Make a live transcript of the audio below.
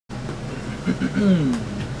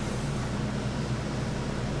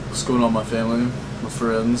What's going on, my family, my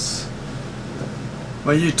friends,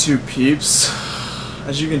 my YouTube peeps?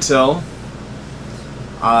 As you can tell,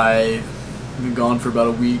 I've been gone for about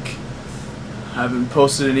a week. I haven't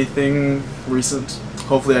posted anything recent.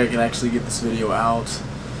 Hopefully I can actually get this video out.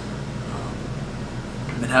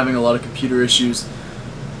 I've been having a lot of computer issues.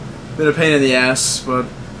 Been a pain in the ass, but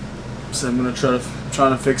so I'm gonna try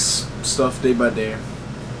to fix stuff day by day,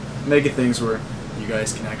 making things where you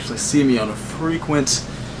guys can actually see me on a frequent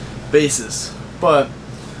basis. But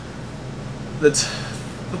the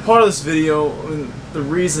part of this video, the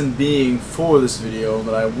reason being for this video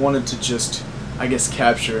that I wanted to just, I guess,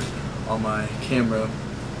 capture on my camera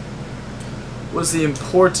was the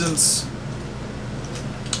importance,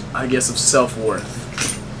 I guess, of self-worth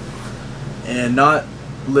and not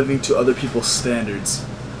living to other people's standards.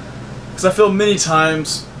 Because I feel many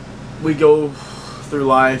times we go through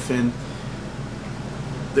life and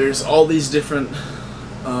there's all these different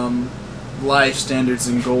life standards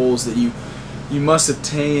and goals that you must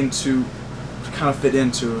attain to kind of fit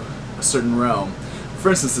into a certain realm. For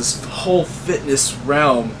instance, this whole fitness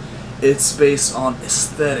realm, it's based on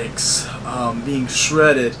aesthetics, being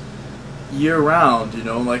shredded year-round. You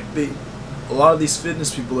know, like a lot of these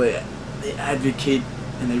fitness people, they advocate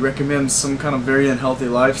and they recommend some kind of very unhealthy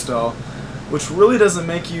lifestyle, which really doesn't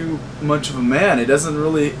make you much of a man. It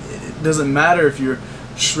doesn't matter if you're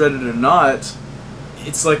shredded or not.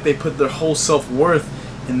 It's like they put their whole self-worth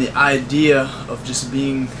in the idea of just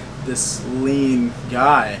being this lean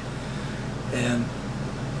guy. And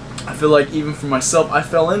I feel like even for myself, I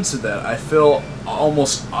fell into that. I feel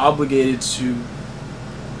almost obligated to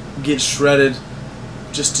get shredded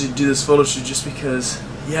just to do this photo shoot, just because,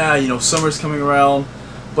 yeah, you know, summer's coming around,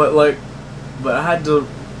 but I had to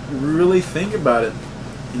really think about it.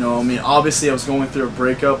 You know, I mean, obviously I was going through a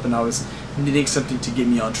breakup and I was needing something to get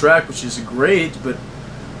me on track, which is great, but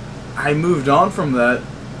I moved on from that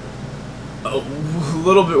a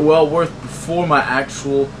little bit well worth before my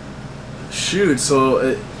actual shoot. So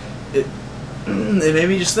it made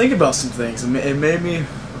me just think about some things. It made me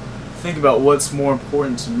think about what's more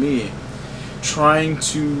important to me. Trying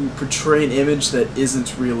to portray an image that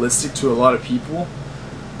isn't realistic to a lot of people.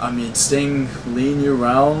 I mean, staying lean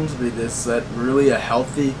year-round, is that really a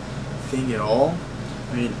healthy thing at all?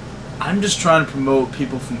 I mean, I'm just trying to promote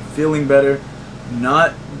people from feeling better,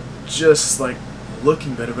 not just like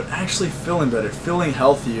looking better, but actually feeling better, feeling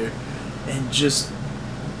healthier, and just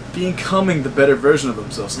becoming the better version of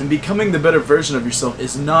themselves. And becoming the better version of yourself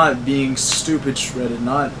is not being stupid shredded,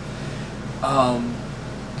 not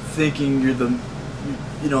thinking you're the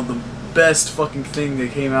best fucking thing that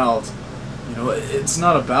came out. You know, it's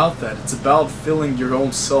not about that. It's about feeling your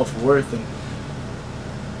own self-worth and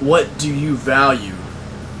what do you value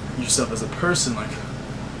yourself as a person. Like,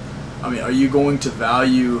 I mean, are you going to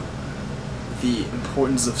value the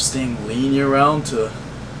importance of staying lean year-round to,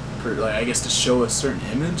 like, I guess, to show a certain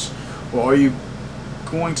image? Or are you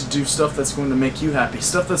going to do stuff that's going to make you happy,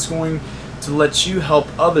 stuff that's going to let you help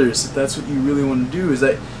others, if that's what you really want to do? Is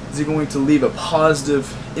it going to leave a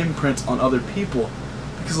positive imprint on other people?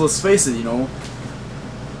 Because let's face it, you know,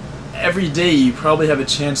 every day you probably have a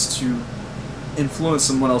chance to influence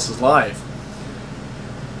someone else's life.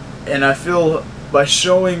 And I feel by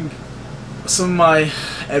showing some of my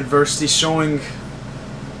adversity, showing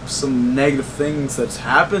some negative things that's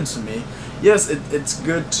happened to me, yes, it's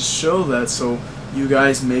good to show that so you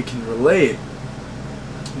guys can relate.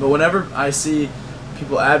 But whenever I see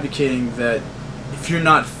people advocating that if you're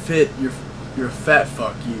not fit, you're a fat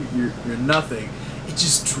fuck, you're nothing, it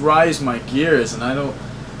just drives my gears. And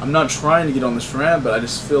I'm not trying to get on this rant, but I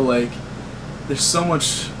just feel like there's so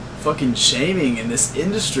much fucking shaming in this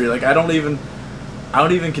industry. Like, I don't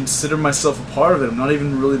even consider myself a part of it. I'm not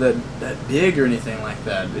even really that big or anything like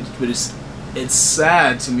that. But it's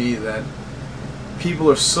sad to me that people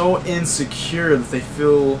are so insecure that they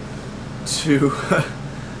feel to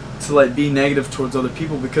to like be negative towards other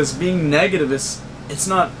people, because being negative it's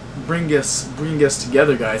not bringing us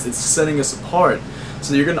together, guys. It's setting us apart.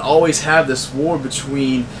 So you're gonna always have this war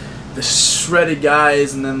between the shredded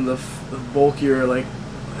guys and then the bulkier, like,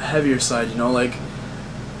 heavier side, you know, like.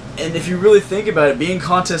 And if you really think about it, being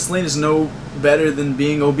contest lean is no better than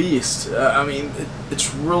being obese. I mean,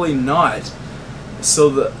 it's really not. So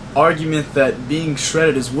the argument that being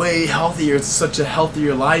shredded is way healthier, it's such a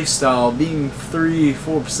healthier lifestyle, being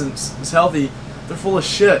 3-4% is healthy, they're full of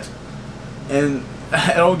shit. And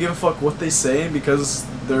I don't give a fuck what they say, because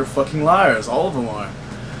they're fucking liars. All of them are.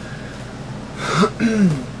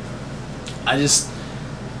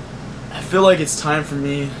 I feel like it's time for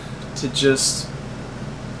me to just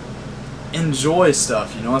enjoy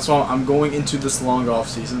stuff, you know. That's why I'm going into this long off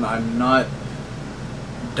season. I'm not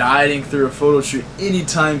dieting through a photo shoot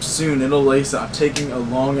anytime soon. I'm taking a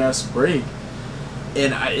long ass break,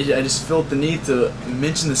 and I just felt the need to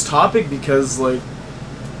mention this topic because like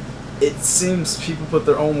it seems people put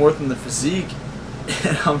their own worth in their physique,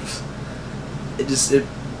 and it just like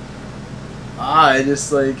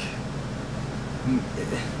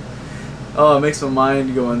oh, it makes my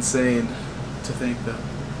mind go insane to think that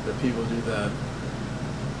people do that.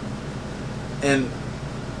 And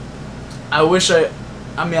I wish I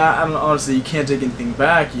mean, I don't know, honestly, you can't take anything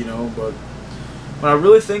back, you know, but when I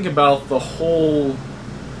really think about the whole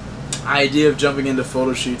idea of jumping into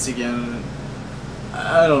photo shoots again,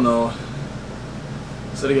 I don't know.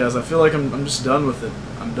 So guys, I feel like I'm just done with it.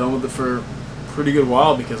 I'm done with it for a pretty good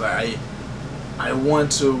while because I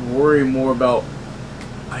want to worry more about,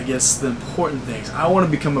 I guess, the important things. I want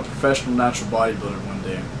to become a professional natural bodybuilder one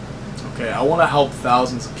day. Okay, I want to help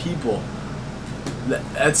thousands of people.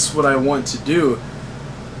 That's what I want to do.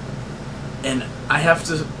 And I have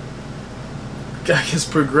to, I guess,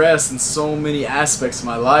 progress in so many aspects of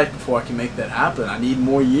my life before I can make that happen. I need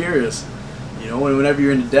more years. You know, and whenever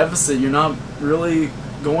you're in a deficit, you're not really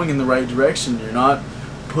going in the right direction. You're not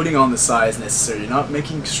putting on the size necessary. You're not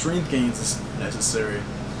making strength gains necessary.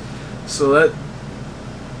 So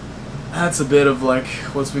that's a bit of like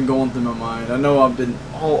what's been going through my mind. I know I've been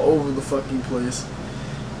all over the fucking place,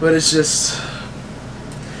 but it's just,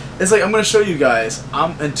 it's like I'm gonna show you guys.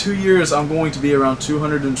 In 2 years I'm going to be around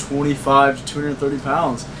 225 to 230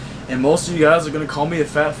 pounds, and most of you guys are gonna call me a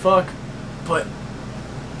fat fuck. But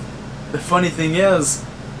the funny thing is,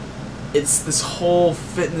 it's this whole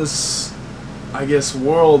fitness, I guess,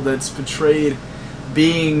 world that's portrayed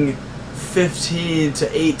being 15 to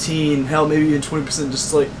 18, hell, maybe even 20%,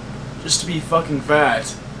 just to be fucking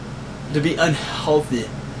fat, to be unhealthy,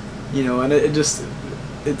 you know. And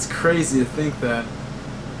it's crazy to think that,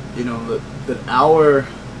 you know, that our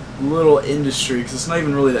little industry, because it's not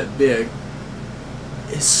even really that big,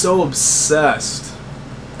 is so obsessed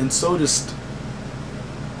and so just,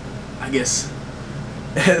 I guess,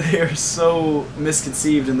 they're so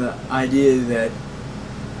misconceived in the idea that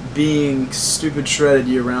being stupid shredded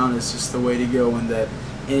year round is just the way to go, and that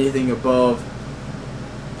anything above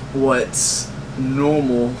what's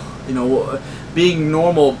normal, you know, being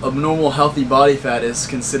normal, abnormal healthy body fat is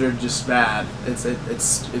considered just bad.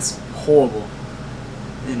 It's horrible,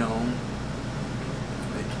 you know.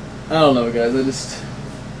 Like, I don't know, guys.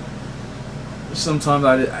 Sometimes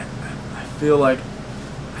I feel like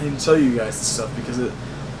I need to tell you guys this stuff because it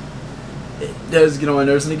does get on my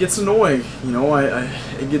nerves and it gets annoying. You know,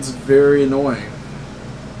 it gets very annoying.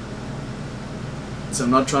 So I'm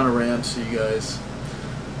not trying to rant to you guys.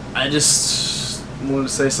 I just wanted to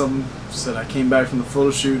say something. Said I came back from the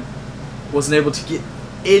photo shoot, wasn't able to get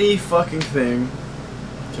any fucking thing.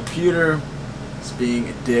 Computer is being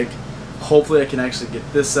a dick. Hopefully I can actually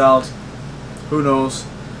get this out. Who knows?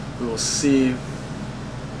 We will see.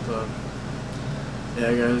 But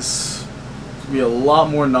yeah, guys, there'll be a lot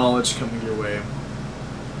more knowledge coming your way.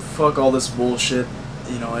 Fuck all this bullshit.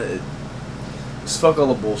 You know, just fuck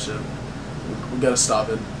all the bullshit. We gotta stop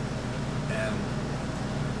it, and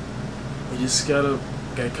we just gotta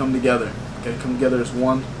come together. Gotta come together as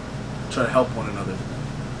one. Try to help one another.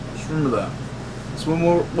 Just remember that. So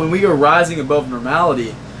when we are rising above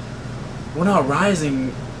normality, we're not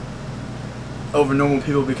rising over normal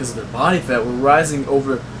people because of their body fat. We're rising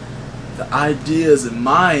over the ideas and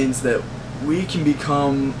minds that we can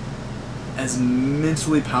become as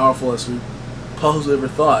mentally powerful as we possibly ever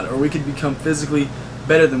thought, or we could become physically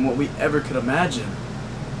better than what we ever could imagine.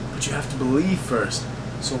 But you have to believe first.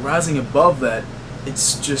 So rising above that,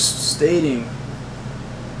 it's just stating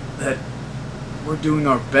that we're doing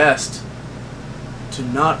our best to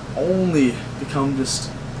not only become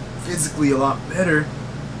just physically a lot better,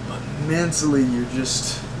 but mentally you're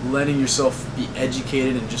just letting yourself be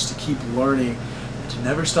educated and just to keep learning and to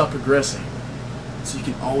never stop progressing, so you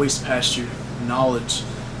can always pass your knowledge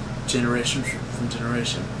generation from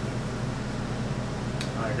generation.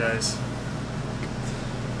 Alright guys,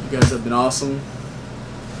 you guys have been awesome.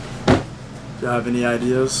 If you have any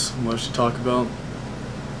ideas on what I should talk about,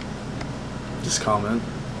 just comment.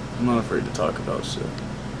 I'm not afraid to talk about shit.